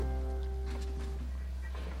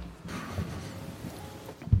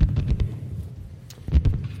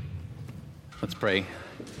Let's pray.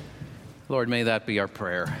 Lord, may that be our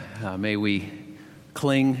prayer. May we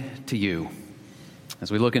cling to you.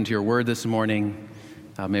 As we look into your word this morning,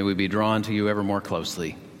 may we be drawn to you ever more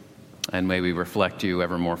closely, and may we reflect you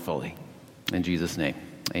ever more fully. In Jesus' name,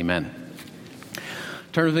 amen.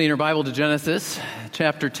 Turn with me in your Bible to Genesis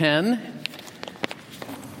chapter 10.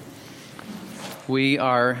 We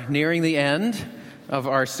are nearing the end of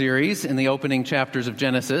our series in the opening chapters of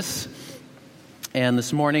Genesis. And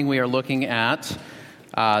this morning we are looking at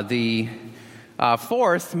the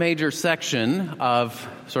fourth major section of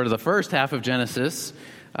sort of the first half of Genesis,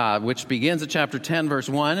 which begins at chapter 10, verse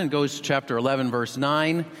 1, and goes to chapter 11, verse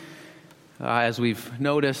 9. As we've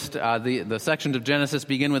noticed, the sections of Genesis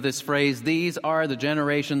begin with this phrase, "These are the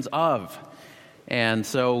generations of." And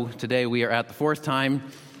so today we are at the fourth time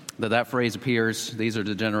that phrase appears. These are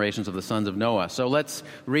the generations of the sons of Noah. So let's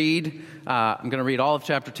read. I'm going to read all of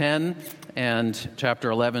chapter 10 and chapter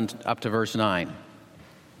 11 up to verse 9.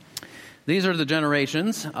 These are the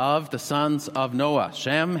generations of the sons of Noah,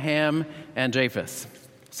 Shem, Ham, and Japheth.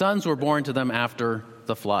 Sons were born to them after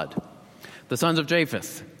the flood. The sons of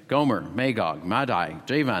Japheth, Gomer, Magog, Madai,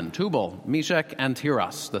 Javan, Tubal, Meshech, and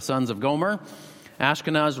Tiras. The sons of Gomer,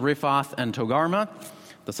 Ashkenaz, Riphath, and Togarmah.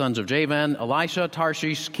 The sons of Javan, Elisha,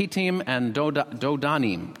 Tarshish, Kittim, and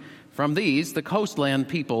Dodanim. From these, the coastland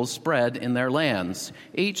peoples spread in their lands,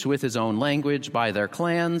 each with his own language by their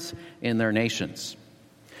clans in their nations.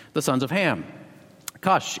 The sons of Ham,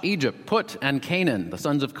 Cush, Egypt, Put, and Canaan. The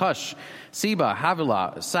sons of Cush, Seba,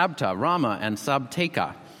 Havilah, Sabta, Rama, and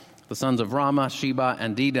Sabteka. The sons of Rama, Sheba,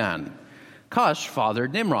 and Dedan. Cush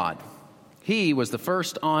fathered Nimrod. He was the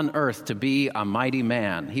first on earth to be a mighty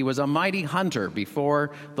man. He was a mighty hunter before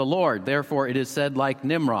the Lord. Therefore it is said, like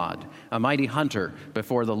Nimrod, a mighty hunter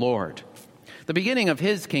before the Lord. The beginning of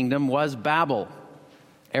his kingdom was Babel,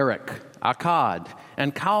 Erech, Akkad,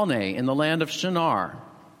 and Calneh in the land of Shinar.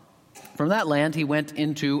 From that land he went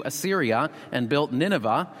into Assyria and built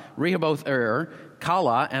Nineveh, Rehoboth-ir,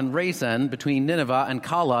 Calah, and Resen between Nineveh and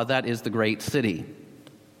Calah, that is the great city.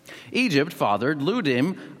 Egypt fathered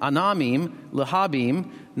Ludim, Anamim, Lehabim,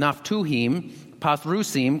 Naphtuhim,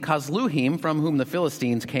 Pathrusim, Kazluhim, from whom the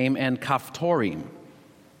Philistines came, and Kaphtorim.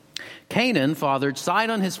 Canaan fathered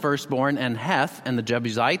Sidon his firstborn, and Heth, and the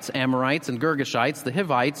Jebusites, Amorites, and Girgashites, the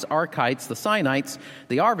Hivites, Arkites, the Sinites,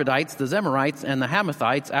 the Arvadites, the Zemarites, and the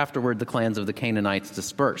Hamathites. Afterward the clans of the Canaanites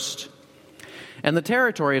dispersed. And the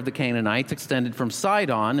territory of the Canaanites extended from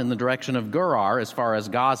Sidon in the direction of Gerar as far as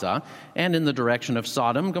Gaza, and in the direction of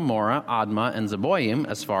Sodom, Gomorrah, Admah, and Zeboim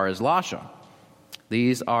as far as Lasha.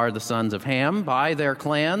 These are the sons of Ham by their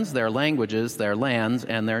clans, their languages, their lands,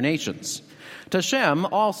 and their nations. To Shem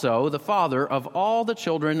also, the father of all the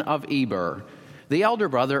children of Eber, the elder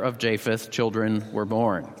brother of Japheth, children were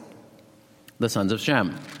born. The sons of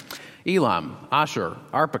Shem, Elam, Ashur,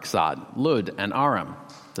 Arphaxad, Lud, and Aram.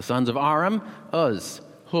 The sons of Aram, Uz,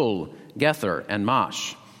 Hul, Gether, and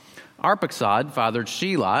Mash. Arphaxad fathered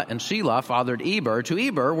Shelah, and Shelah fathered Eber. To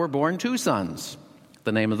Eber were born two sons.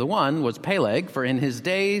 The name of the one was Peleg, for in his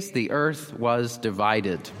days the earth was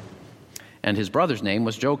divided. And his brother's name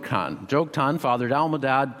was Joktan. Joktan fathered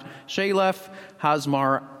Almodad, Shalef,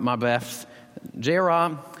 Hazmar, Mabeth,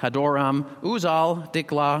 Jerah, Hadoram, Uzal,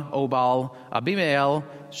 Diklah, Obal, Abimael,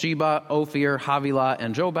 Sheba, Ophir, Havilah,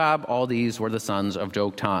 and Jobab. All these were the sons of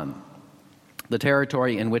Joktan. The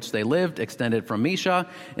territory in which they lived extended from Mesha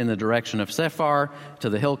in the direction of Sephar to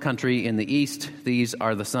the hill country in the east. These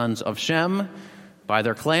are the sons of Shem by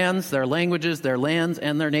their clans, their languages, their lands,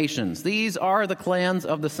 and their nations. These are the clans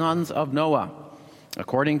of the sons of Noah,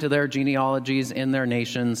 according to their genealogies in their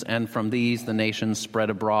nations, and from these the nations spread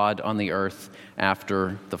abroad on the earth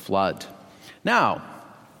after the flood. Now,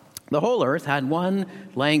 the whole earth had one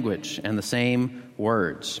language and the same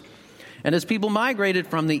words. And as people migrated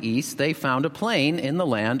from the east, they found a plain in the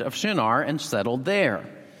land of Shinar and settled there.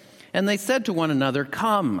 And they said to one another,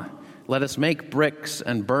 "Come, let us make bricks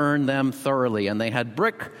and burn them thoroughly." And they had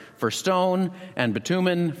brick for stone and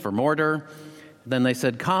bitumen for mortar. Then they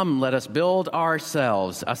said, "Come, let us build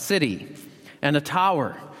ourselves a city and a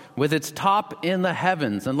tower with its top in the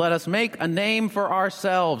heavens, and let us make a name for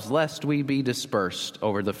ourselves, lest we be dispersed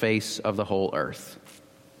over the face of the whole earth."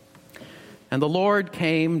 And the Lord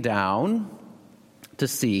came down to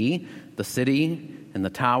see the city and the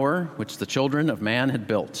tower which the children of man had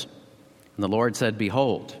built. And the Lord said,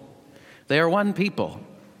 "Behold, they are one people,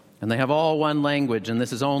 and they have all one language, and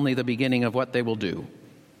this is only the beginning of what they will do.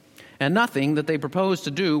 And nothing that they propose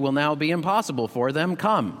to do will now be impossible for them.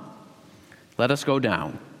 Come, let us go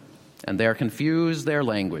down, and there confuse their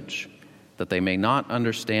language, that they may not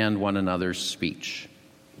understand one another's speech."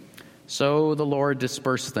 So the Lord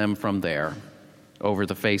dispersed them from there, over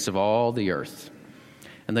the face of all the earth.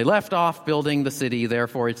 And they left off building the city,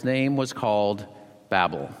 therefore its name was called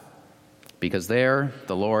Babel, because there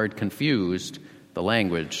the Lord confused the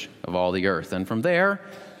language of all the earth. And from there,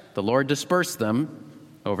 the Lord dispersed them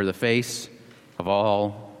over the face of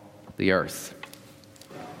all the earth.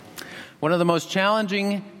 One of the most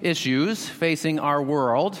challenging issues facing our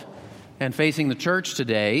world and facing the church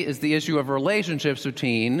today is the issue of relationships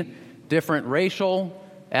between different racial,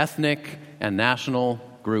 ethnic, and national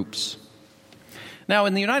groups. Now,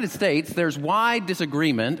 in the United States, there's wide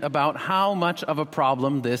disagreement about how much of a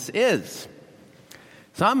problem this is.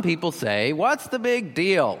 Some people say, "What's the big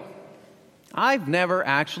deal? I've never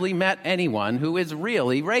actually met anyone who is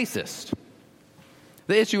really racist."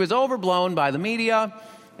 The issue is overblown by the media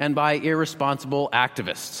and by irresponsible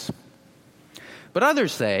activists. But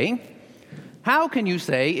others say, "How can you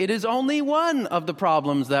say it is only one of the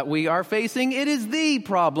problems that we are facing? It is the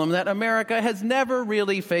problem that America has never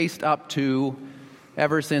really faced up to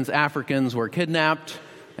ever since Africans were kidnapped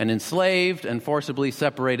and enslaved and forcibly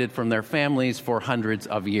separated from their families for hundreds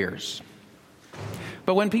of years."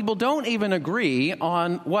 But when people don't even agree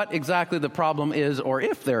on what exactly the problem is or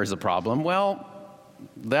if there is a problem, well,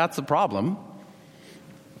 that's a problem.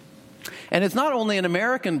 And it's not only an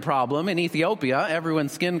American problem. In Ethiopia,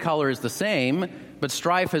 everyone's skin color is the same, but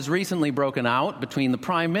strife has recently broken out between the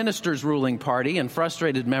prime minister's ruling party and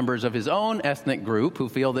frustrated members of his own ethnic group who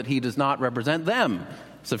feel that he does not represent them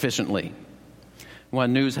sufficiently.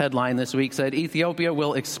 One news headline this week said, "Ethiopia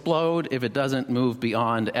will explode if it doesn't move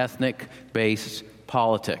beyond ethnic-based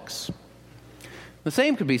politics." The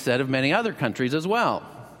same could be said of many other countries as well.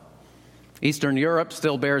 Eastern Europe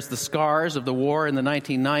still bears the scars of the war in the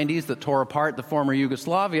 1990s that tore apart the former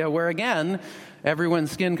Yugoslavia, where again, everyone's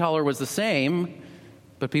skin color was the same,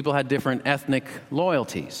 but people had different ethnic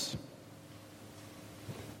loyalties.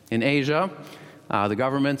 In Asia, the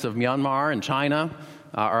governments of Myanmar and China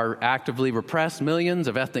are actively repressed millions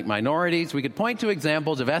of ethnic minorities. We could point to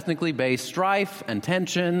examples of ethnically based strife and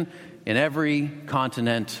tension in every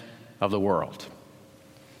continent of the world.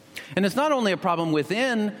 And it's not only a problem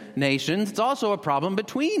within nations, it's also a problem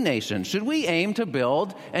between nations. Should we aim to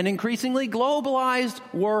build an increasingly globalized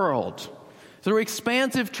world through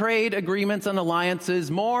expansive trade agreements and alliances,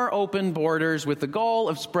 more open borders with the goal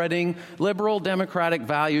of spreading liberal democratic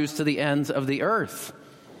values to the ends of the earth?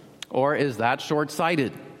 Or is that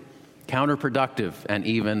short-sighted, counterproductive, and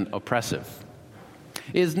even oppressive?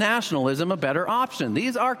 Is nationalism a better option?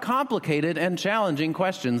 These are complicated and challenging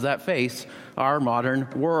questions that face our modern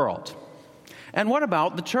world. And what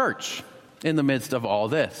about the church in the midst of all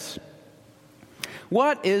this?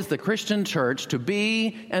 What is the Christian church to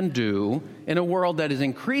be and do in a world that is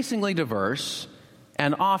increasingly diverse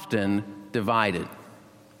and often divided?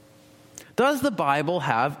 Does the Bible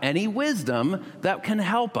have any wisdom that can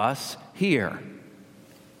help us here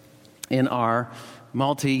in our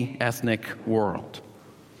multi-ethnic world?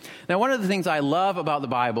 Now, one of the things I love about the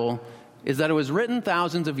Bible is that it was written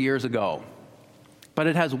thousands of years ago, but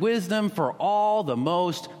it has wisdom for all the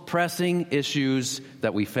most pressing issues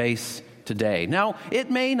that we face today. Now, it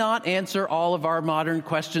may not answer all of our modern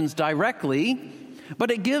questions directly, but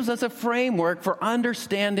it gives us a framework for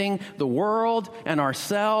understanding the world and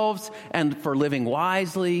ourselves and for living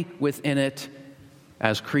wisely within it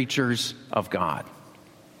as creatures of God.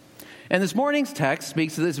 And this morning's text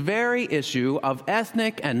speaks to this very issue of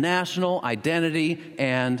ethnic and national identity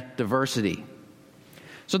and diversity.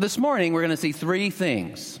 So this morning, we're going to see three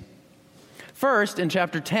things. First, in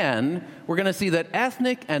chapter 10, we're going to see that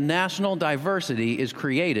ethnic and national diversity is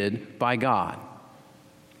created by God.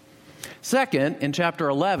 Second, in chapter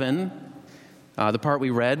 11, the part we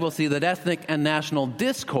read, we'll see that ethnic and national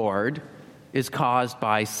discord is caused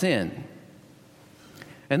by sin.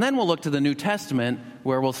 And then we'll look to the New Testament,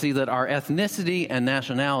 where we'll see that our ethnicity and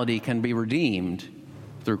nationality can be redeemed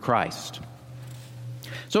through Christ.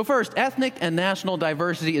 So first, ethnic and national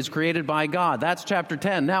diversity is created by God. That's chapter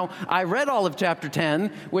 10. Now, I read all of chapter 10,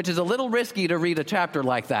 which is a little risky to read a chapter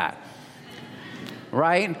like that,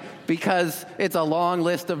 right? Because it's a long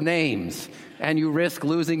list of names, and you risk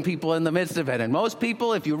losing people in the midst of it. And most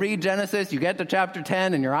people, if you read Genesis, you get to chapter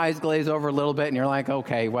 10 and your eyes glaze over a little bit and you're like,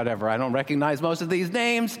 okay, whatever. I don't recognize most of these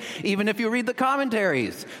names. Even if you read the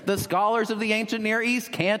commentaries, the scholars of the ancient Near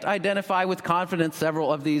East can't identify with confidence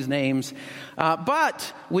several of these names.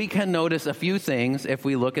 But we can notice a few things if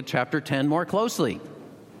we look at chapter 10 more closely.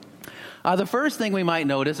 The first thing we might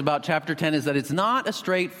notice about chapter 10 is that it's not a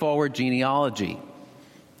straightforward genealogy.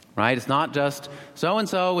 Right? It's not just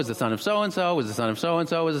so-and-so was the son of so-and-so, was the son of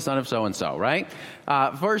so-and-so, was the son of so-and-so, right?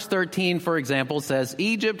 Verse 13, for example, says,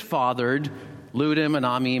 Egypt fathered Ludim,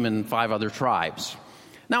 Anamim, and 5 other tribes.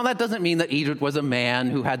 Now, that doesn't mean that Egypt was a man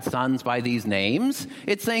who had sons by these names.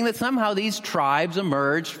 It's saying that somehow these tribes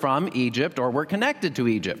emerged from Egypt or were connected to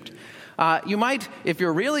Egypt. You might, if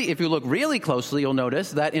you look really closely, you'll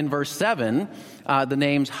notice that in verse 7, the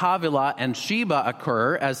names Havilah and Sheba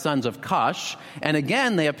occur as sons of Cush, and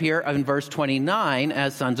again they appear in verse 29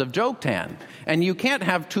 as sons of Joktan. And you can't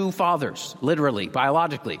have 2 fathers, literally,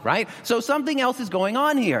 biologically, right? So something else is going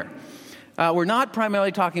on here. We're not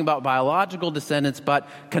primarily talking about biological descendants, but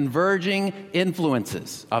converging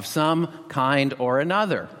influences of some kind or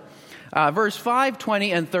another. Verse 5,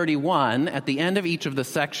 20, and 31, at the end of each of the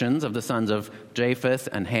sections of the sons of Japheth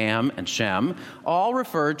and Ham and Shem, all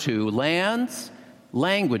refer to lands,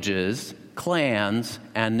 languages, clans,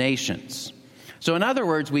 and nations. So in other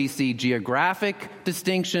words, we see geographic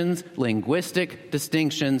distinctions, linguistic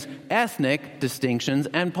distinctions, ethnic distinctions,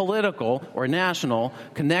 and political or national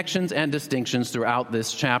connections and distinctions throughout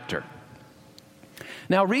this chapter.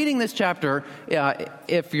 Now, reading this chapter,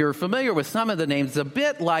 if you're familiar with some of the names, it's a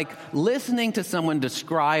bit like listening to someone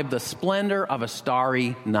describe the splendor of a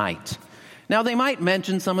starry night. Now, they might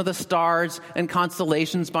mention some of the stars and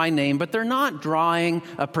constellations by name, but they're not drawing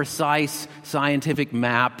a precise scientific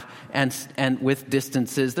map and with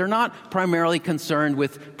distances. They're not primarily concerned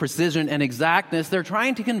with precision and exactness. They're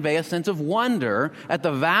trying to convey a sense of wonder at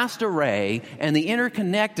the vast array and the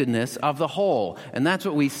interconnectedness of the whole. And that's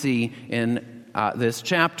what we see in this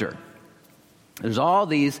chapter. There's all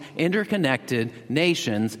these interconnected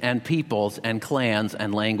nations and peoples and clans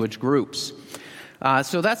and language groups.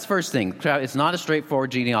 So that's the first thing. It's not a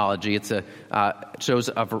straightforward genealogy. It shows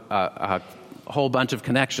a whole bunch of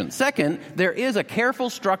connections. Second, there is a careful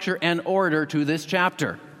structure and order to this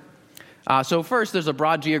chapter. So first, there's a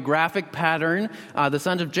broad geographic pattern. The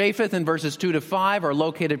sons of Japheth in verses 2 to 5 are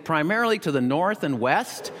located primarily to the north and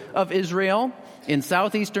west of Israel, in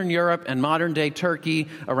southeastern Europe and modern-day Turkey,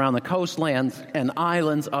 around the coastlands and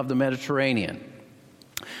islands of the Mediterranean.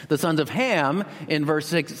 The sons of Ham, in verse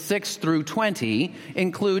 6 through 20,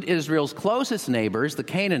 include Israel's closest neighbors, the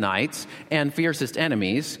Canaanites, and fiercest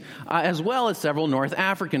enemies, as well as several North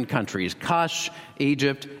African countries, Cush,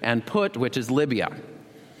 Egypt, and Put, which is Libya.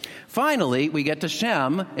 Finally, we get to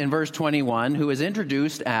Shem in verse 21, who is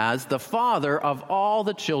introduced as the father of all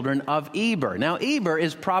the children of Eber. Now, Eber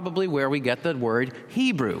is probably where we get the word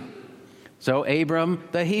Hebrew. So Abram,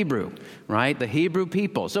 the Hebrew, right? The Hebrew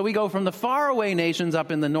people. So we go from the faraway nations up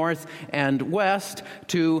in the north and west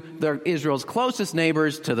to Israel's closest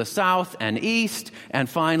neighbors to the south and east, and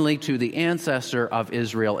finally to the ancestor of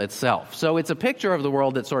Israel itself. So it's a picture of the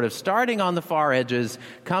world that's sort of starting on the far edges,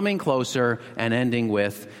 coming closer, and ending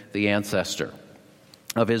with the ancestor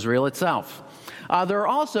of Israel itself. There are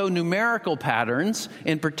also numerical patterns.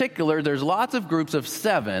 In particular, there's lots of groups of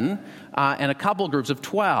 7 and a couple groups of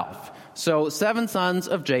 12. So 7 sons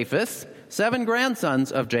of Japheth, 7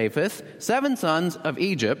 grandsons of Japheth, 7 sons of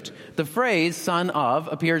Egypt. The phrase son of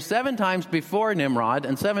appears 7 times before Nimrod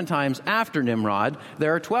and 7 times after Nimrod.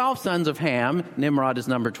 There are 12 sons of Ham. Nimrod is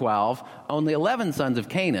number 12. Only 11 sons of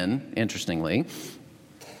Canaan, interestingly.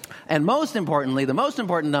 And most importantly, the most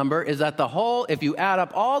important number is that if you add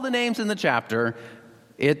up all the names in the chapter,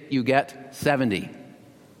 you get 70,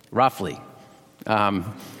 roughly.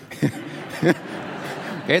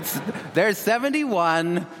 There's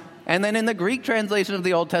 71, and then in the Greek translation of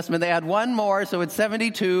the Old Testament, they add one more, so it's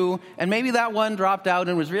 72, and maybe that one dropped out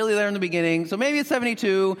and was really there in the beginning, so maybe it's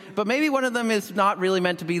 72, but maybe one of them is not really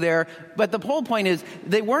meant to be there. But the whole point is,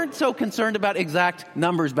 they weren't so concerned about exact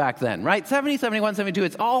numbers back then, right? 70, 71, 72,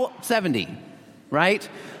 it's all 70, right?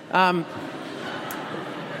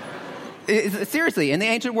 Seriously, in the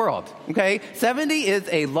ancient world, okay? 70 is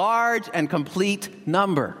a large and complete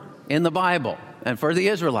number in the Bible and for the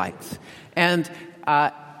Israelites. And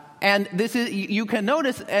this is, you can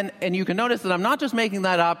notice, and you can notice that I'm not just making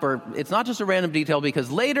that up, or it's not just a random detail, because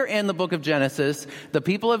later in the book of Genesis, the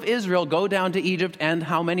people of Israel go down to Egypt, and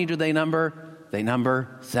how many do they number? They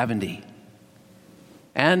number 70.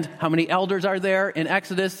 And how many elders are there in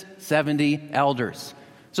Exodus? 70 elders.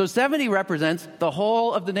 So 70 represents the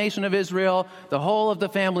whole of the nation of Israel, the whole of the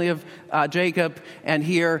family of Jacob, and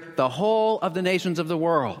here, the whole of the nations of the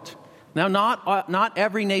world. Now, not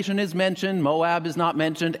every nation is mentioned. Moab is not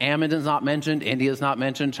mentioned. Ammon is not mentioned. India is not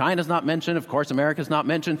mentioned. China is not mentioned. Of course, America is not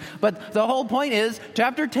mentioned. But the whole point is,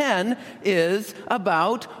 chapter 10 is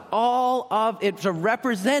about it's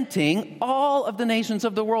representing all of the nations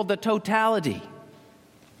of the world, the totality.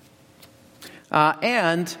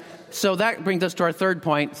 And so that brings us to our third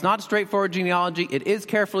point. It's not a straightforward genealogy. It is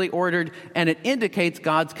carefully ordered, and it indicates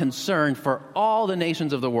God's concern for all the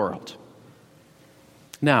nations of the world.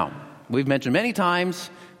 Now, We've mentioned many times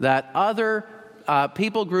that other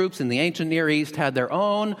people groups in the ancient Near East had their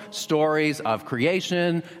own stories of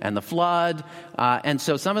creation and the flood. And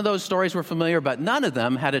so some of those stories were familiar, but none of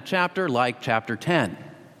them had a chapter like chapter 10.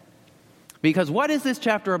 Because what is this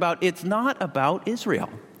chapter about? It's not about Israel.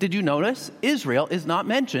 Did you notice? Israel is not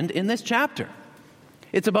mentioned in this chapter.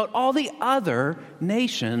 It's about all the other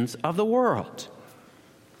nations of the world.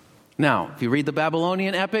 Now, if you read the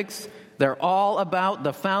Babylonian epics, they're all about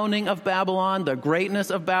the founding of Babylon, the greatness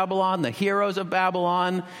of Babylon, the heroes of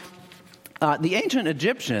Babylon. The ancient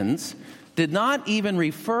Egyptians did not even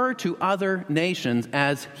refer to other nations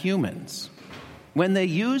as humans. When they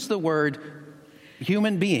used the word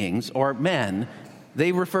human beings or men,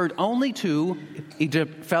 they referred only to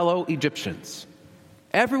fellow Egyptians.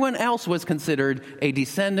 Everyone else was considered a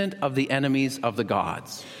descendant of the enemies of the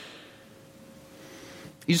gods.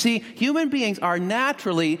 You see, human beings are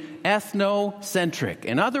naturally ethnocentric.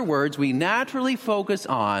 In other words, we naturally focus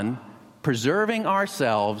on preserving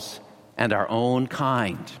ourselves and our own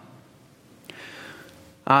kind.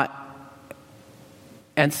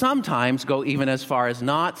 And sometimes go even as far as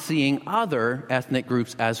not seeing other ethnic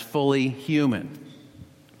groups as fully human.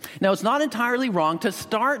 Now, it's not entirely wrong to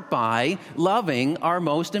start by loving our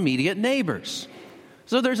most immediate neighbors.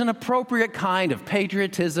 So there's an appropriate kind of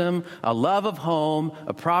patriotism, a love of home,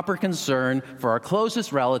 a proper concern for our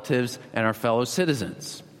closest relatives and our fellow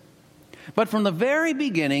citizens. But from the very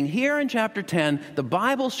beginning, here in chapter 10, the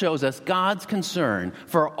Bible shows us God's concern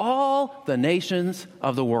for all the nations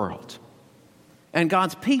of the world. And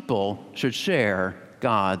God's people should share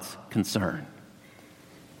God's concern.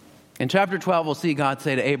 In chapter 12, we'll see God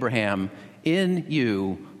say to Abraham, "In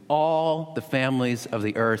you, all the families of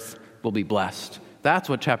the earth will be blessed." That's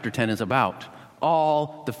what chapter 10 is about.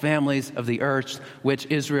 All the families of the earth, which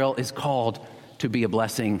Israel is called to be a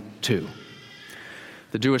blessing to.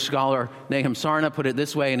 The Jewish scholar Nahum Sarna put it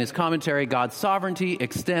this way in his commentary: God's sovereignty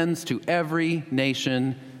extends to every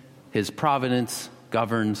nation. His providence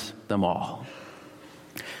governs them all.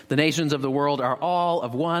 The nations of the world are all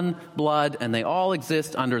of one blood, and they all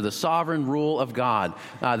exist under the sovereign rule of God.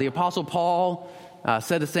 The Apostle Paul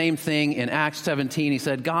said the same thing in Acts 17. He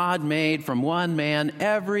said, God made from one man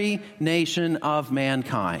every nation of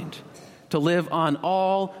mankind to live on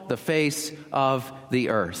all the face of the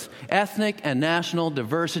earth. Ethnic and national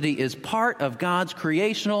diversity is part of God's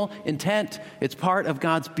creational intent. It's part of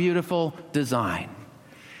God's beautiful design.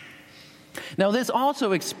 Now, this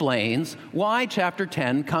also explains why chapter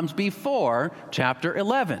 10 comes before chapter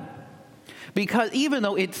 11. Because even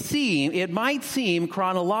though it might seem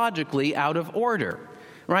chronologically out of order,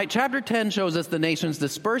 right? Chapter 10 shows us the nations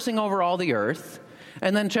dispersing over all the earth,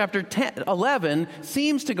 and then chapter 11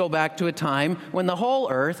 seems to go back to a time when the whole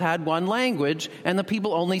earth had one language and the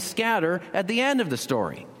people only scatter at the end of the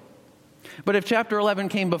story. But if chapter 11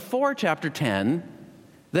 came before chapter 10,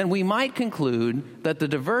 then we might conclude that the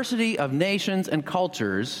diversity of nations and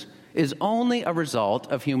cultures is only a result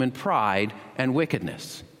of human pride and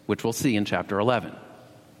wickedness, which we'll see in chapter 11.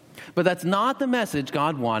 But that's not the message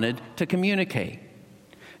God wanted to communicate.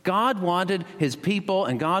 God wanted his people,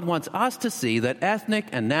 and God wants us to see that ethnic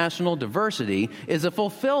and national diversity is a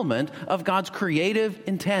fulfillment of God's creative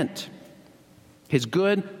intent, his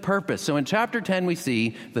good purpose. So in chapter 10, we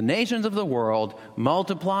see the nations of the world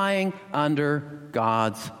multiplying under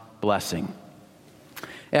God's blessing.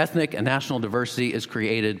 Ethnic and national diversity is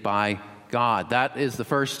created by God. That is the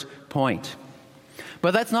first point.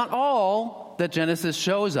 But that's not all that Genesis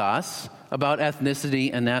shows us about ethnicity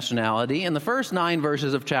and nationality. In the first 9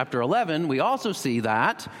 verses of chapter 11, we also see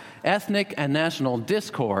that ethnic and national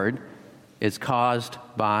discord is caused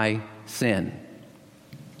by sin.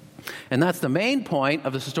 And that's the main point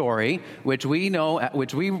of the story, which we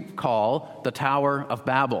call the Tower of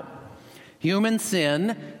Babel. Human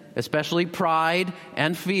sin, especially pride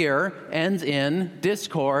and fear, ends in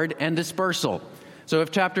discord and dispersal. So if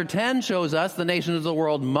chapter 10 shows us the nations of the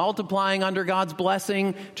world multiplying under God's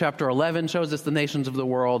blessing, chapter 11 shows us the nations of the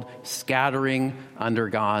world scattering under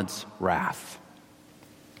God's wrath.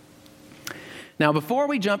 Now, before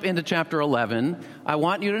we jump into chapter 11, I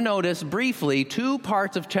want you to notice briefly 2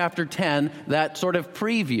 parts of chapter 10 that sort of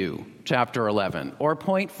preview chapter 11 or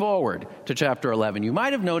point forward to chapter 11. You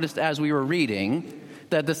might have noticed as we were reading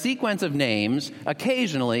that the sequence of names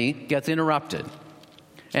occasionally gets interrupted.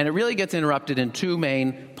 And it really gets interrupted in 2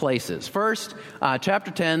 main places. First, chapter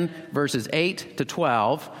 10, verses 8 to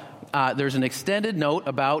 12, there's an extended note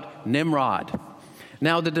about Nimrod.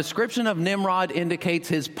 Now, the description of Nimrod indicates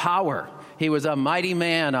his power. He was a mighty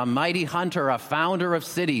man, a mighty hunter, a founder of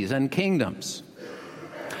cities and kingdoms.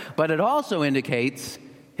 But it also indicates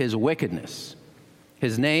his wickedness.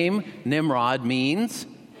 His name, Nimrod, means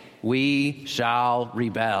we shall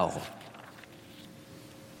rebel.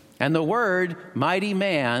 And the word mighty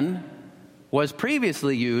man was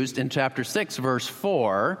previously used in chapter 6, verse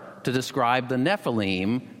 4, to describe the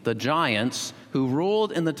Nephilim, the giants who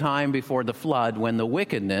ruled in the time before the flood when the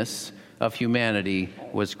wickedness of humanity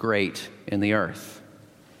was great in the earth.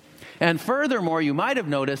 And furthermore, you might have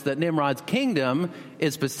noticed that Nimrod's kingdom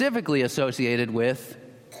is specifically associated with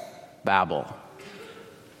Babel.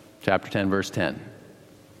 Chapter 10, verse 10.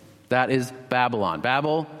 That is Babylon.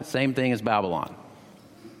 Babel, the same thing as Babylon,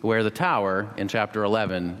 where the tower in chapter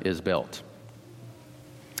 11 is built.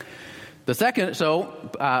 The second,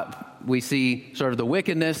 we see sort of the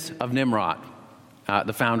wickedness of Nimrod,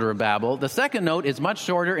 the founder of Babel. The second note is much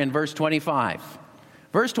shorter in verse 25.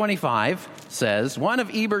 Verse 25 says, one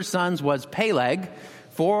of Eber's sons was Peleg,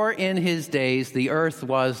 for in his days the earth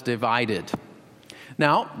was divided.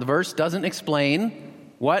 Now, the verse doesn't explain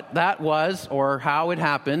what that was or how it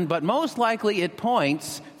happened, but most likely it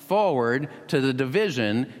points forward to the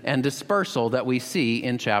division and dispersal that we see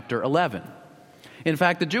in chapter 11. In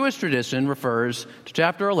fact, the Jewish tradition refers to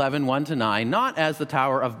chapter 11, 1-9, not as the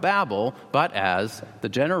Tower of Babel, but as the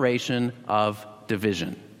generation of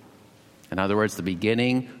division. In other words, the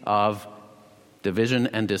beginning of division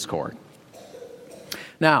and discord.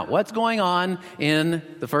 Now, what's going on in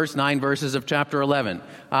the first 9 verses of chapter 11?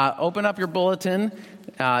 Open up your bulletin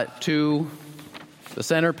to the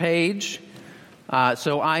center page.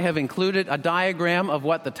 So I have included a diagram of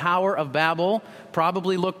what the Tower of Babel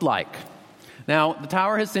probably looked like. Now, the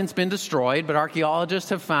tower has since been destroyed, but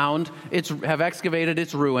archaeologists have excavated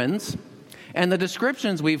its ruins. And the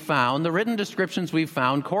descriptions we've found, the written descriptions we've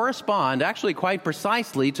found, correspond actually quite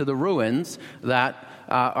precisely to the ruins that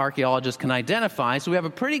archaeologists can identify. So we have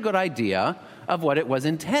a pretty good idea of what it was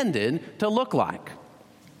intended to look like.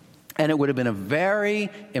 And it would have been a very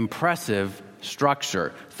impressive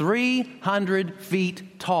structure, 300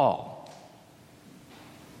 feet tall.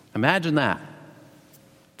 Imagine that.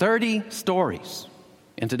 30 stories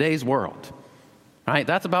in today's world. Right?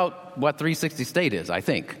 That's about what 360 State is, I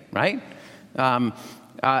think, right? 7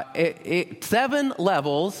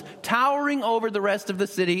 levels, towering over the rest of the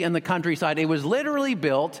city and the countryside. It was literally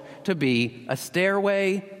built to be a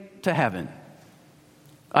stairway to heaven,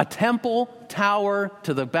 a temple tower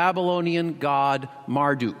to the Babylonian god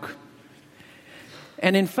Marduk.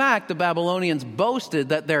 And in fact, the Babylonians boasted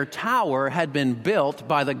that their tower had been built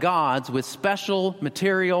by the gods with special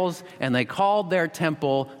materials, and they called their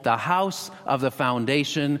temple the house of the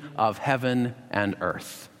foundation of heaven and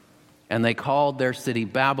earth. And they called their city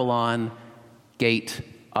Babylon, Gate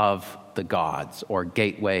of the Gods, or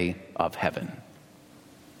Gateway of Heaven.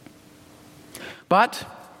 But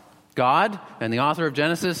God and the author of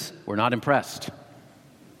Genesis were not impressed.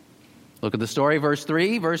 Look at the story, verse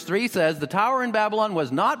 3. Verse 3 says, the tower in Babylon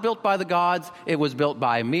was not built by the gods, it was built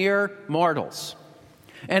by mere mortals.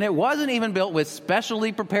 And it wasn't even built with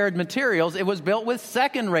specially prepared materials, it was built with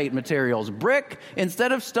second-rate materials, brick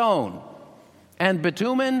instead of stone, and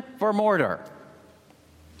bitumen for mortar.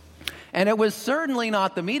 And it was certainly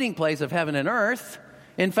not the meeting place of heaven and earth.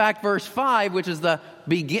 In fact, verse 5, which is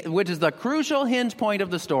the crucial hinge point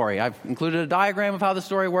of the story. I've included a diagram of how the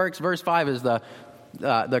story works. Verse 5 is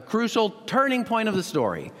the crucial turning point of the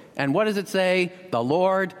story. And what does it say? The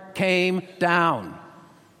Lord came down.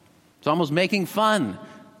 It's almost making fun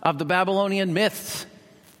of the Babylonian myths.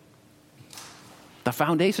 The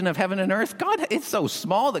foundation of heaven and earth, God, it's so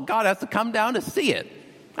small that God has to come down to see it.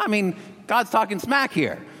 I mean, God's talking smack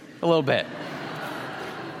here a little bit.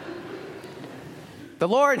 The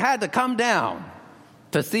Lord had to come down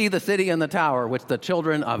to see the city and the tower which the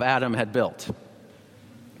children of Adam had built.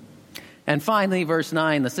 And finally, verse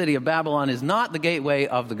 9, the city of Babylon is not the gateway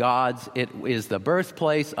of the gods, it is the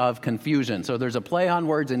birthplace of confusion. So there's a play on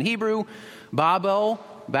words in Hebrew.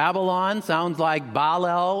 Babylon sounds like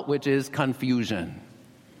Balel, which is confusion.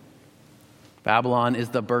 Babylon is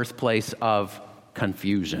the birthplace of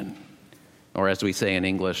confusion, or as we say in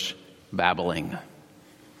English, babbling.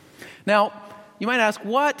 Now, you might ask,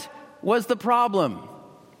 what was the problem?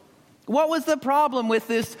 What was the problem with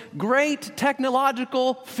this great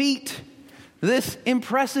technological feat, this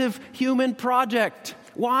impressive human project?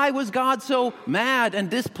 Why was God so mad and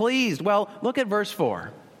displeased? Well, look at verse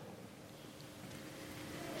 4.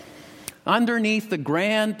 Underneath the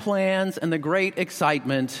grand plans and the great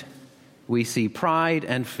excitement, we see pride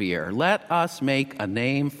and fear. Let us make a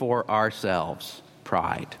name for ourselves,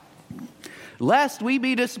 pride. Lest we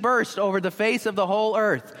be dispersed over the face of the whole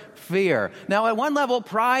earth, fear. Now, at one level,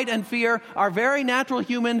 pride and fear are very natural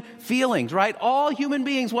human feelings, right? All human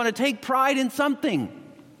beings want to take pride in something.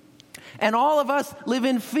 And all of us live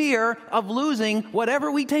in fear of losing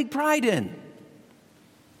whatever we take pride in.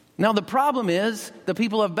 Now, the problem is the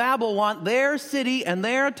people of Babel want their city and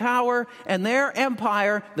their tower and their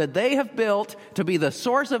empire that they have built to be the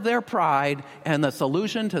source of their pride and the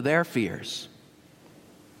solution to their fears.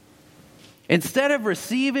 Instead of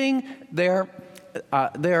receiving their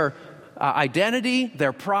identity,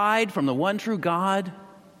 their pride from the one true God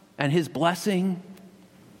and His blessing,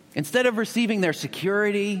 instead of receiving their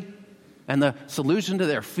security and the solution to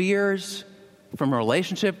their fears from a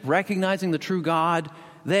relationship, recognizing the true God,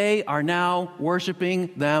 they are now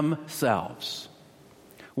worshiping themselves,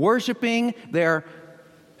 worshiping their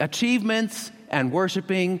achievements and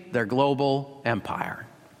worshiping their global empire.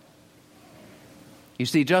 You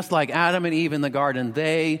see, just like Adam and Eve in the garden,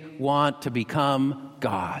 they want to become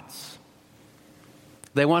gods.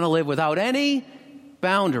 They want to live without any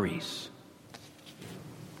boundaries.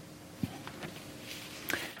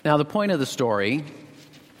 Now, the point of the story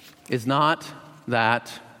is not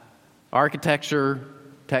that architecture,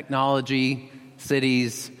 technology,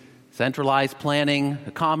 cities, centralized planning,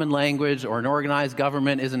 a common language, or an organized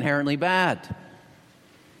government is inherently bad.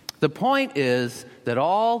 The point is that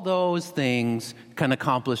all those things can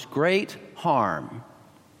accomplish great harm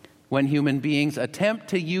when human beings attempt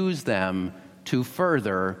to use them to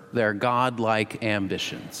further their godlike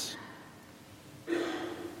ambitions.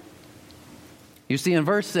 You see, in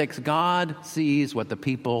verse 6, God sees what the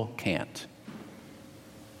people can't.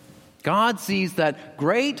 God sees that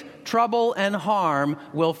great trouble and harm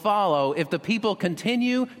will follow if the people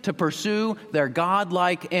continue to pursue their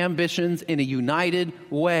godlike ambitions in a united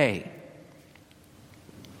way.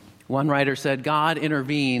 One writer said, God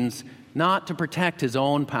intervenes not to protect His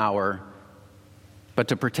own power, but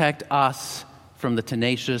to protect us from the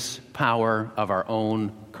tenacious power of our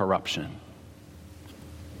own corruption.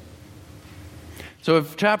 So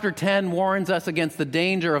if chapter 10 warns us against the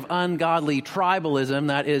danger of ungodly tribalism,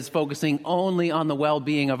 that is, focusing only on the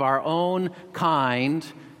well-being of our own kind,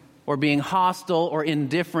 or being hostile or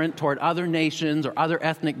indifferent toward other nations or other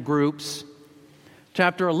ethnic groups,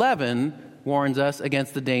 chapter 11 warns us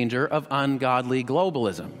against the danger of ungodly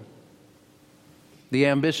globalism. The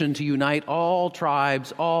ambition to unite all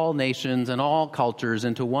tribes, all nations, and all cultures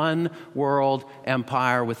into one world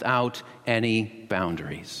empire without any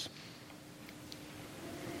boundaries.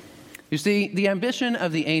 You see, the ambition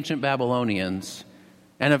of the ancient Babylonians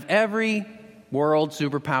and of every world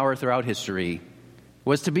superpower throughout history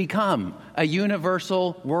was to become a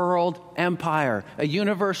universal world empire, a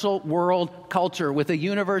universal world culture with a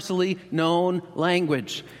universally known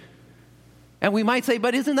language. And we might say,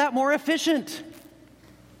 but isn't that more efficient?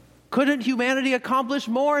 Couldn't humanity accomplish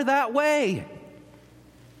more that way?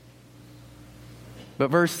 But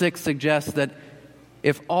verse 6 suggests that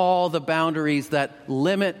if all the boundaries that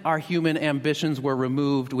limit our human ambitions were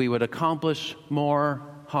removed, we would accomplish more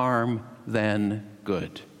harm than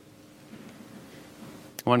good.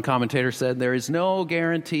 One commentator said, there is no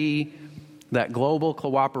guarantee that global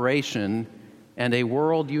cooperation and a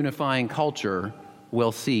world unifying culture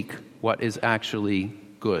will seek what is actually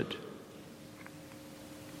good.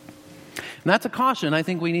 And that's a caution I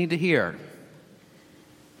think we need to hear.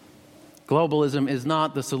 Globalism is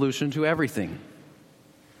not the solution to everything.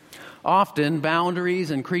 Often, boundaries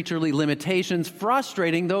and creaturely limitations,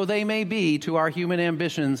 frustrating though they may be to our human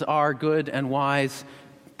ambitions, are good and wise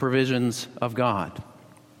provisions of God.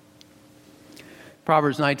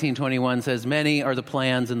 Proverbs 19:21 says, many are the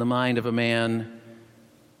plans in the mind of a man,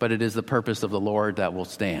 but it is the purpose of the Lord that will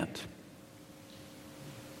stand.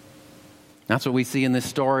 That's what we see in this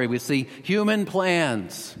story. We see human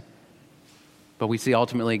plans, but we see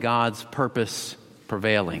ultimately God's purpose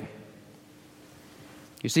prevailing.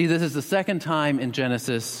 You see, this is the second time in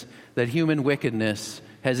Genesis that human wickedness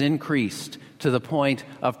has increased to the point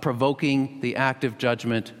of provoking the active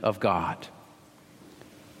judgment of God.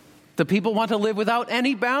 The people want to live without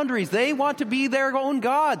any boundaries. They want to be their own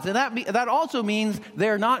gods. And that also means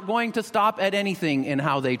they're not going to stop at anything in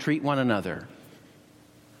how they treat one another.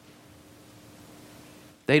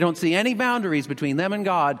 They don't see any boundaries between them and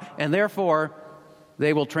God, and therefore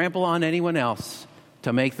they will trample on anyone else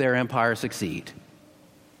to make their empire succeed.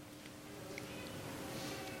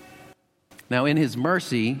 Now, in His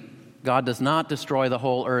mercy, God does not destroy the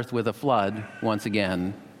whole earth with a flood once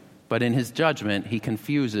again, but in His judgment, He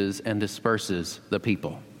confuses and disperses the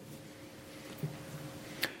people.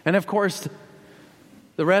 And of course,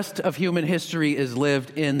 the rest of human history is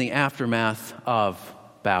lived in the aftermath of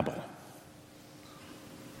Babel.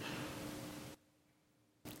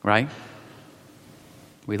 Right?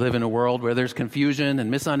 We live in a world where there's confusion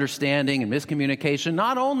and misunderstanding and miscommunication,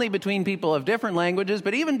 not only between people of different languages,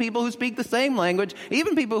 but even people who speak the same language,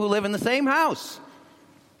 even people who live in the same house,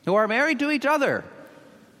 who are married to each other.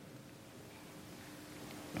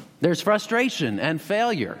 There's frustration and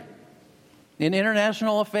failure in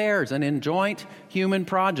international affairs and in joint human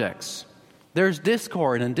projects. There's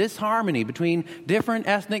discord and disharmony between different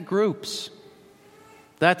ethnic groups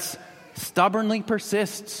that stubbornly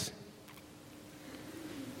persists.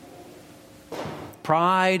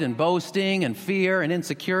 Pride and boasting and fear and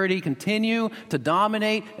insecurity continue to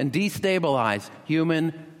dominate and destabilize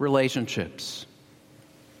human relationships.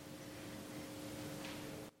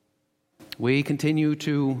 We continue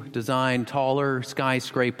to design taller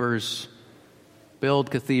skyscrapers,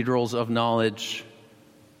 build cathedrals of knowledge,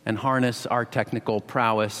 and harness our technical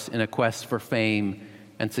prowess in a quest for fame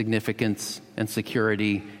and significance and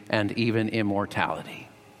security and even immortality.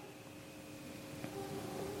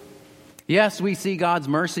 Yes, we see God's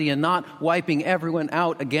mercy in not wiping everyone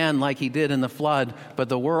out again like he did in the flood, but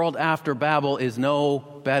the world after Babel is no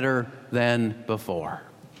better than before.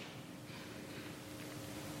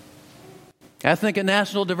 Ethnic and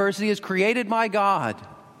national diversity is created by God,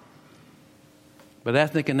 but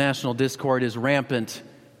ethnic and national discord is rampant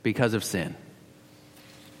because of sin.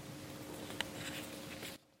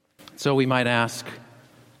 So we might ask,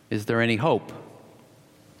 is there any hope?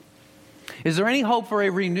 Is there any hope for a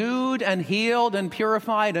renewed and healed and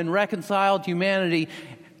purified and reconciled humanity?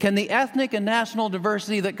 Can the ethnic and national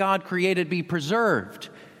diversity that God created be preserved?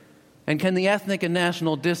 And can the ethnic and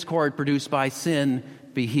national discord produced by sin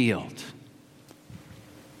be healed?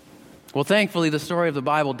 Well, thankfully, the story of the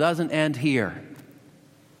Bible doesn't end here.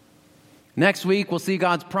 Next week, we'll see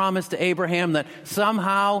God's promise to Abraham that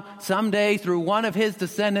somehow, someday, through one of his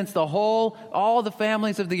descendants, all the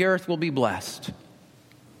families of the earth will be blessed.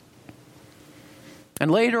 And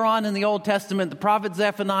later on in the Old Testament, the prophet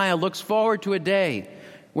Zephaniah looks forward to a day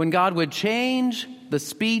when God would change the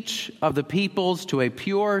speech of the peoples to a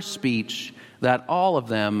pure speech, that all of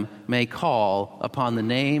them may call upon the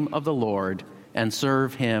name of the Lord and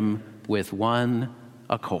serve him with one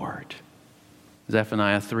accord.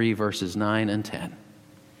 Zephaniah 3, verses 9 and 10.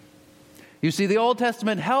 You see, the Old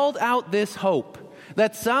Testament held out this hope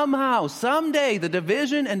that somehow, someday, the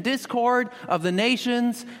division and discord of the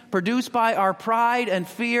nations produced by our pride and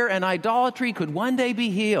fear and idolatry could one day be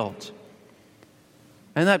healed.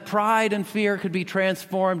 And that pride and fear could be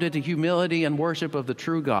transformed into humility and worship of the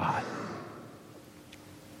true God.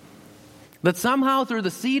 That somehow, through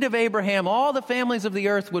the seed of Abraham, all the families of the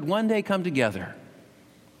earth would one day come together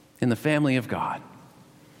in the family of God.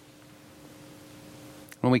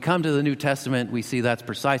 When we come to the New Testament, we see that's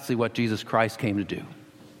precisely what Jesus Christ came to do.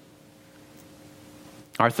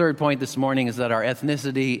 Our third point this morning is that our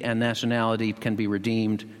ethnicity and nationality can be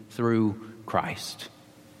redeemed through Christ.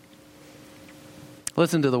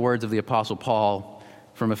 Listen to the words of the Apostle Paul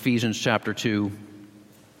from Ephesians chapter 2.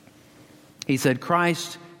 He said,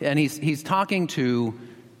 Christ, and he's talking to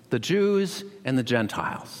the Jews and the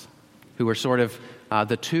Gentiles, who are sort of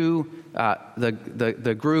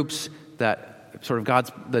the groups that sort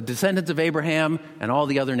of the descendants of Abraham and all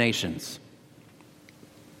the other nations.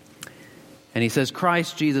 And he says,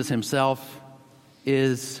 Christ Jesus himself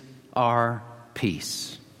is our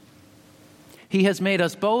peace. He has made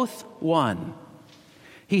us both one.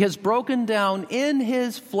 He has broken down in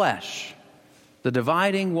his flesh the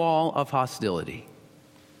dividing wall of hostility,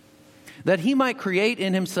 that he might create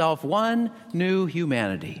in himself one new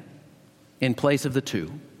humanity in place of the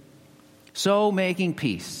two, so making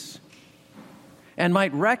peace, and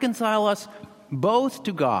might reconcile us both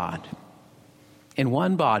to God in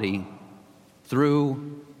one body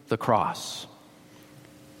through the cross.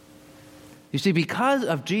 You see, because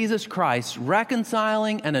of Jesus Christ's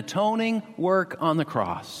reconciling and atoning work on the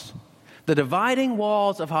cross, the dividing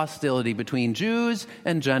walls of hostility between Jews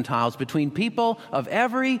and Gentiles, between people of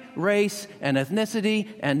every race and ethnicity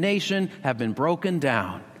and nation, have been broken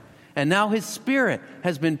down. And now his Spirit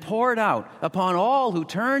has been poured out upon all who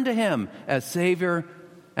turn to him as Savior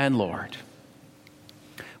and Lord.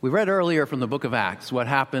 We read earlier from the book of Acts what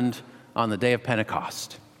happened on the day of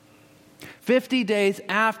Pentecost. 50 days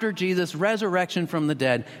after Jesus' resurrection from the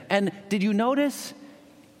dead. And did you notice?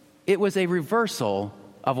 It was a reversal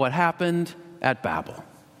of what happened at Babel.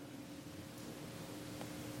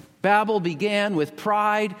 Babel began with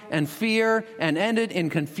pride and fear and ended in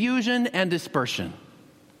confusion and dispersion.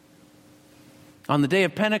 On the day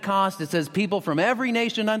of Pentecost, it says people from every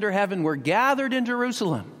nation under heaven were gathered in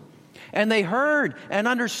Jerusalem, and they heard and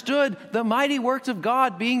understood the mighty works of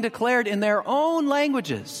God being declared in their own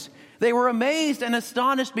languages. They were amazed and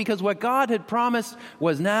astonished because what God had promised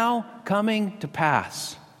was now coming to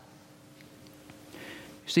pass.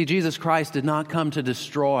 You see, Jesus Christ did not come to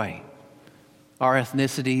destroy our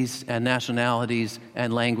ethnicities and nationalities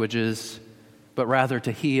and languages, but rather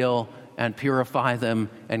to heal and purify them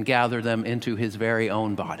and gather them into his very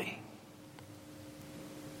own body.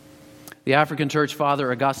 The African church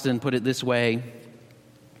father Augustine put it this way: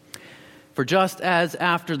 "For just as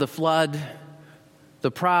after the flood, the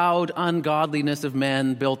proud ungodliness of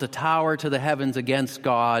men built a tower to the heavens against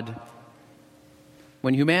God,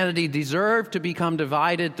 when humanity deserved to become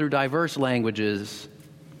divided through diverse languages,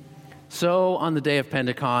 so on the day of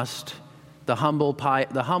Pentecost, the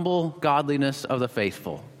humble godliness of the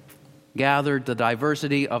faithful gathered the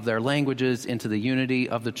diversity of their languages into the unity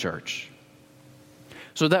of the church,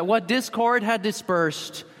 so that what discord had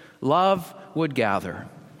dispersed, love would gather.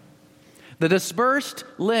 The dispersed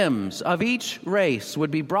limbs of each race would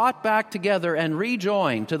be brought back together and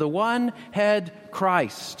rejoined to the one head,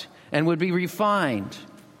 Christ, and would be refined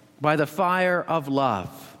by the fire of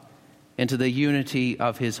love into the unity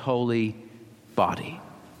of his holy body."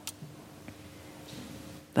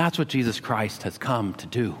 That's what Jesus Christ has come to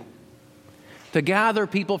do. To gather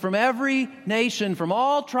people from every nation, from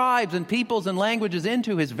all tribes and peoples and languages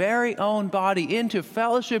into his very own body, into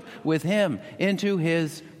fellowship with him, into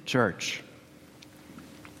his church.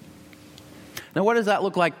 Now, what does that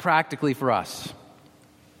look like practically for us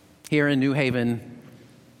here in New Haven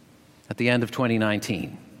at the end of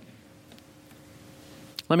 2019?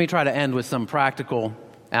 Let me try to end with some practical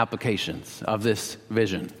applications of this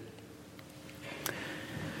vision.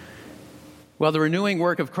 Well, the renewing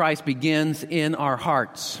work of Christ begins in our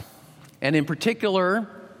hearts. And in particular,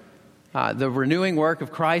 the renewing work of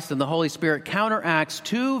Christ and the Holy Spirit counteracts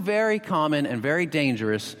two very common and very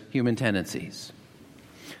dangerous human tendencies.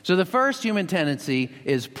 So the first human tendency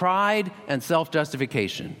is pride and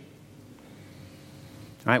self-justification.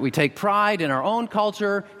 All right, we take pride in our own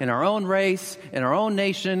culture, in our own race, in our own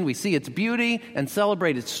nation. We see its beauty and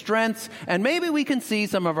celebrate its strengths. And maybe we can see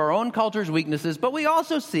some of our own culture's weaknesses, but we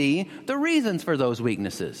also see the reasons for those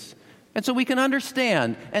weaknesses. And so we can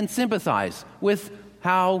understand and sympathize with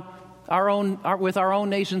our own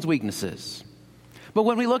nation's weaknesses. But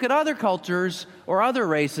when we look at other cultures or other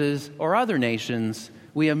races or other nations,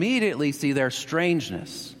 we immediately see their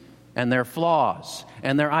strangeness and their flaws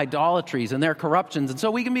and their idolatries and their corruptions. And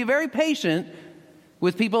so we can be very patient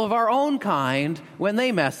with people of our own kind when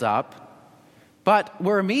they mess up, but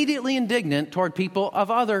we're immediately indignant toward people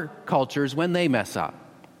of other cultures when they mess up.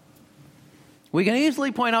 We can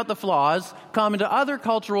easily point out the flaws common to other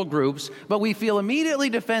cultural groups, but we feel immediately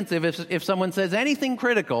defensive if someone says anything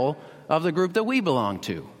critical of the group that we belong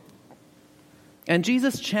to. And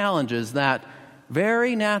Jesus challenges that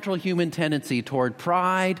very natural human tendency toward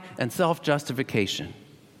pride and self-justification,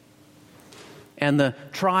 and the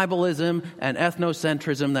tribalism and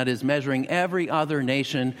ethnocentrism that is measuring every other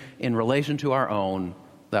nation in relation to our own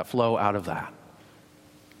that flow out of that.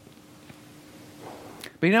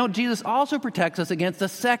 But Jesus also protects us against a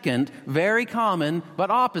second, very common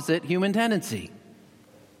but opposite human tendency.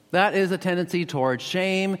 That is a tendency toward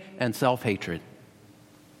shame and self-hatred.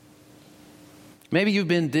 Maybe you've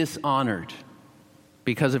been dishonored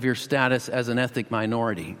because of your status as an ethnic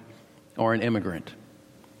minority or an immigrant.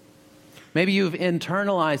 Maybe you've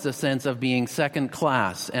internalized a sense of being second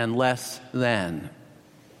class and less than.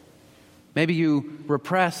 Maybe you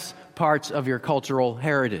repress parts of your cultural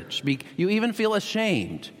heritage. You even feel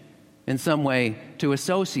ashamed in some way to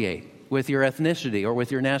associate with your ethnicity or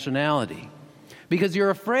with your nationality, because you're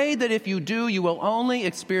afraid that if you do, you will only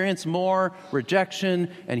experience more rejection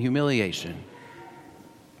and humiliation.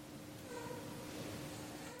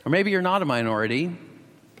 Or maybe you're not a minority.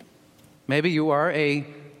 Maybe you are a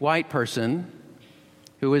white person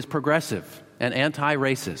who is progressive and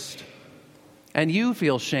anti-racist, and you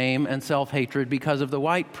feel shame and self-hatred because of the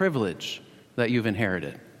white privilege that you've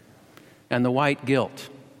inherited and the white guilt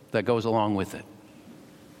that goes along with it.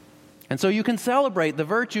 And so you can celebrate the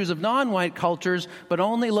virtues of non-white cultures, but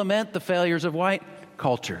only lament the failures of white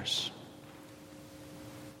cultures.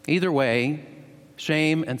 Either way,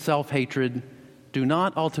 shame and self-hatred do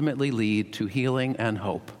not ultimately lead to healing and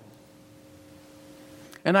hope.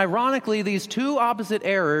 And ironically, these two opposite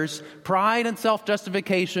errors, pride and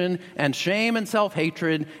self-justification and shame and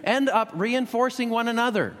self-hatred, end up reinforcing one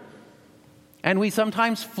another. And we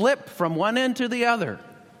sometimes flip from one end to the other.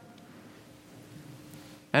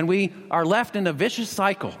 And we are left in a vicious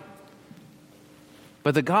cycle.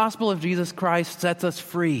 But the gospel of Jesus Christ sets us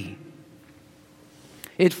free.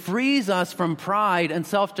 It frees us from pride and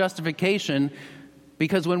self-justification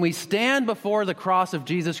Because when we stand before the cross of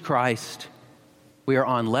Jesus Christ, we are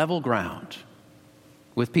on level ground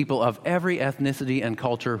with people of every ethnicity and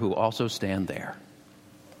culture who also stand there.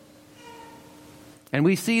 And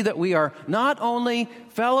we see that we are not only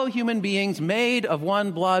fellow human beings made of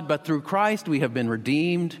one blood, but through Christ we have been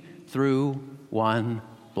redeemed through one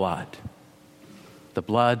blood, the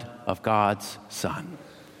blood of God's Son.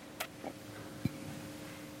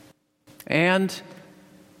 And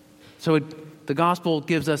so the gospel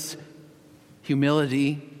gives us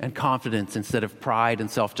humility and confidence instead of pride and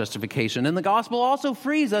self-justification. And the gospel also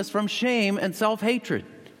frees us from shame and self-hatred,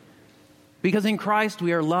 because in Christ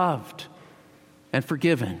we are loved and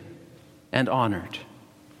forgiven and honored.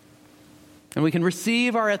 And we can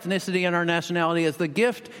receive our ethnicity and our nationality as the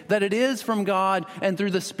gift that it is from God, and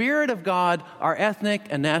through the Spirit of God, our ethnic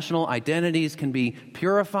and national identities can be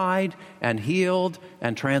purified and healed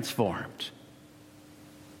and transformed.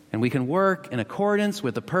 And we can work in accordance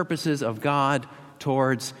with the purposes of God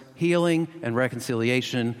towards healing and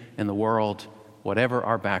reconciliation in the world, whatever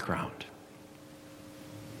our background.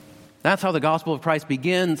 That's how the gospel of Christ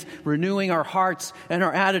begins, renewing our hearts and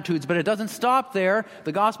our attitudes. But it doesn't stop there.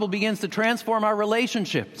 The gospel begins to transform our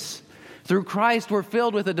relationships. Through Christ, we're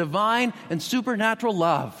filled with a divine and supernatural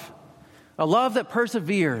love, a love that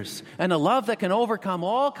perseveres, and a love that can overcome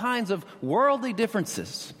all kinds of worldly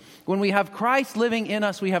differences. When we have Christ living in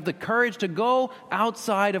us, we have the courage to go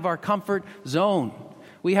outside of our comfort zone.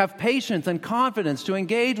 We have patience and confidence to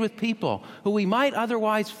engage with people who we might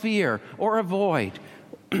otherwise fear or avoid.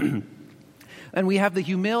 And we have the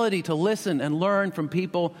humility to listen and learn from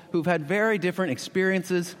people who've had very different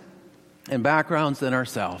experiences and backgrounds than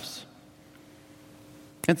ourselves.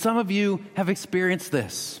 And some of you have experienced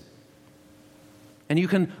this. And you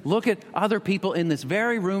can look at other people in this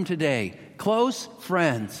very room today, close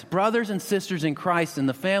friends, brothers and sisters in Christ in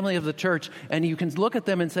the family of the church, and you can look at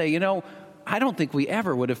them and say, I don't think we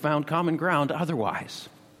ever would have found common ground otherwise.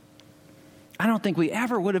 I don't think we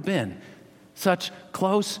ever would have been such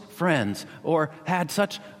close friends or had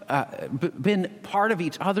such been part of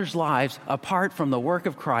each other's lives apart from the work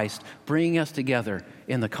of Christ bringing us together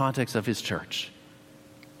in the context of his church.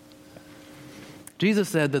 Jesus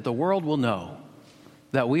said that the world will know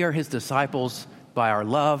that we are his disciples by our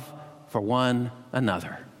love for one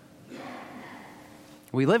another.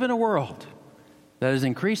 We live in a world that is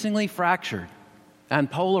increasingly fractured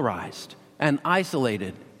and polarized and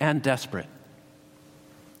isolated and desperate.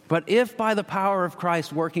 But if by the power of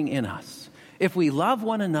Christ working in us, if we love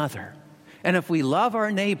one another, and if we love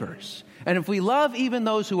our neighbors, and if we love even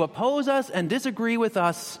those who oppose us and disagree with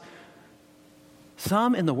us,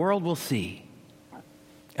 some in the world will see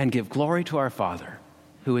and give glory to our Father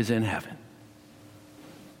who is in heaven.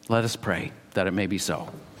 Let us pray that it may be so.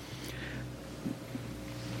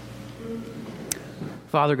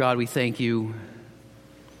 Father God, we thank you.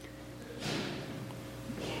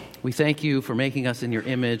 We thank you for making us in your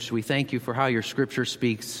image. We thank you for how your scripture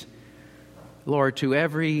speaks, Lord, to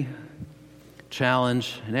every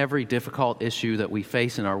challenge and every difficult issue that we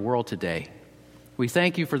face in our world today. We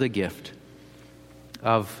thank you for the gift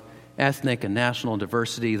of ethnic and national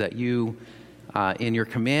diversity that you, in your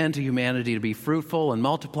command to humanity to be fruitful and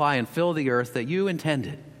multiply and fill the earth, that you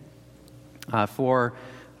intended for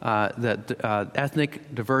that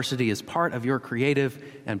ethnic diversity is part of your creative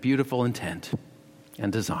and beautiful intent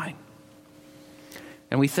and design.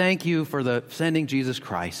 And we thank you for the sending Jesus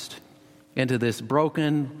Christ into this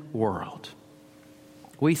broken world.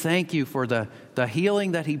 We thank you for the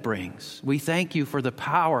healing that he brings. We thank you for the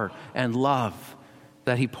power and love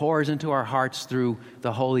that he pours into our hearts through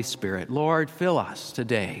the Holy Spirit. Lord, fill us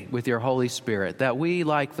today with your Holy Spirit, that we,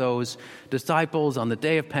 like those disciples on the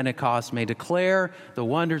day of Pentecost, may declare the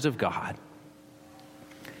wonders of God,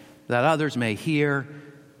 that others may hear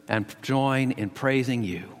and join in praising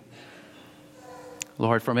you.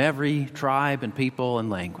 Lord, from every tribe and people and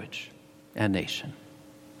language and nation.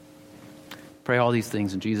 Pray all these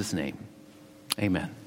things in Jesus' name. Amen.